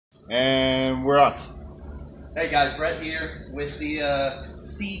And we're on. Hey guys, Brett here with the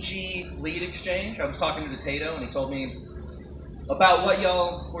CG Lead Exchange. I was talking to Tato and he told me about what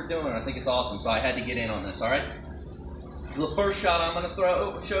y'all were doing. I think it's awesome, so I had to get in on this, alright? The first shot I'm going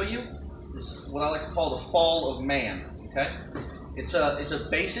to show you is what I like to call the fall of man, okay? It's a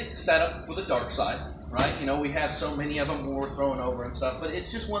basic setup for the dark side, right? You know, we have so many of them where we're throwing over and stuff, but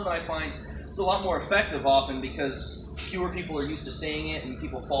it's just one that I find is a lot more effective often because fewer people are used to seeing it and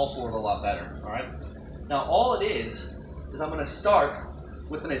people fall for it a lot better, alright? Now all it is I'm going to start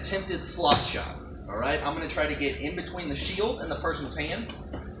with an attempted slot shot, alright? I'm going to try to get in between the shield and the person's hand,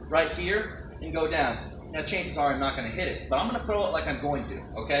 right here, and go down. Now chances are I'm not going to hit it, but I'm going to throw it like I'm going to,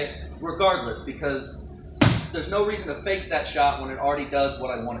 okay? Regardless, because there's no reason to fake that shot when it already does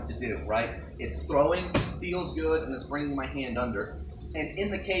what I want it to do, right? It's throwing, feels good, and it's bringing my hand under. And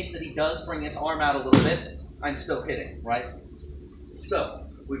in the case that he does bring his arm out a little bit, I'm still hitting, right? So,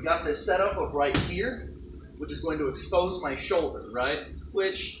 we've got this setup of right here, which is going to expose my shoulder, right?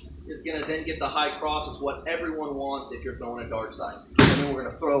 Which is going to then get the high cross. It's what everyone wants if you're throwing a dark side. And then we're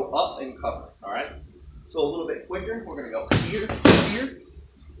going to throw up and cover, all right? So a little bit quicker, we're going to go here, here,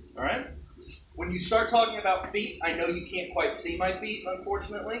 all right? When you start talking about feet, I know you can't quite see my feet,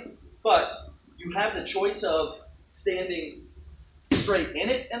 unfortunately, but you have the choice of standing straight in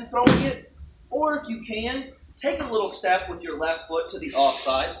it and throwing it, or if you can, take a little step with your left foot to the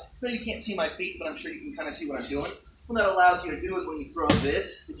offside. No, you can't see my feet, but I'm sure you can kind of see what I'm doing. What that allows you to do is when you throw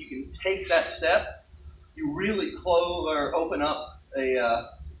this, if you can take that step, you really close or open up a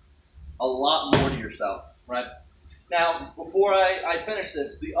lot more to yourself, right? Now, before I finish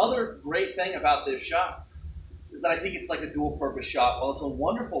this, the other great thing about this shot is that I think it's like a dual-purpose shot. While it's a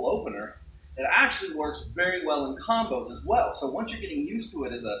wonderful opener, it actually works very well in combos as well. So once you're getting used to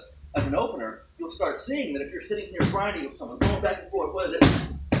it as an opener, you'll start seeing that if you're sitting here grinding with someone, going back and forth, what is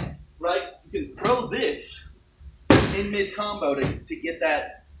it? Right? You can throw this in mid-combo to get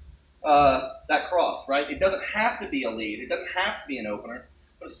that cross, right? It doesn't have to be a lead. It doesn't have to be an opener,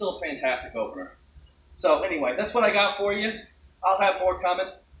 but it's still a fantastic opener. So anyway, that's what I got for you. I'll have more coming,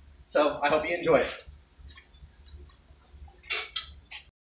 so I hope you enjoy it.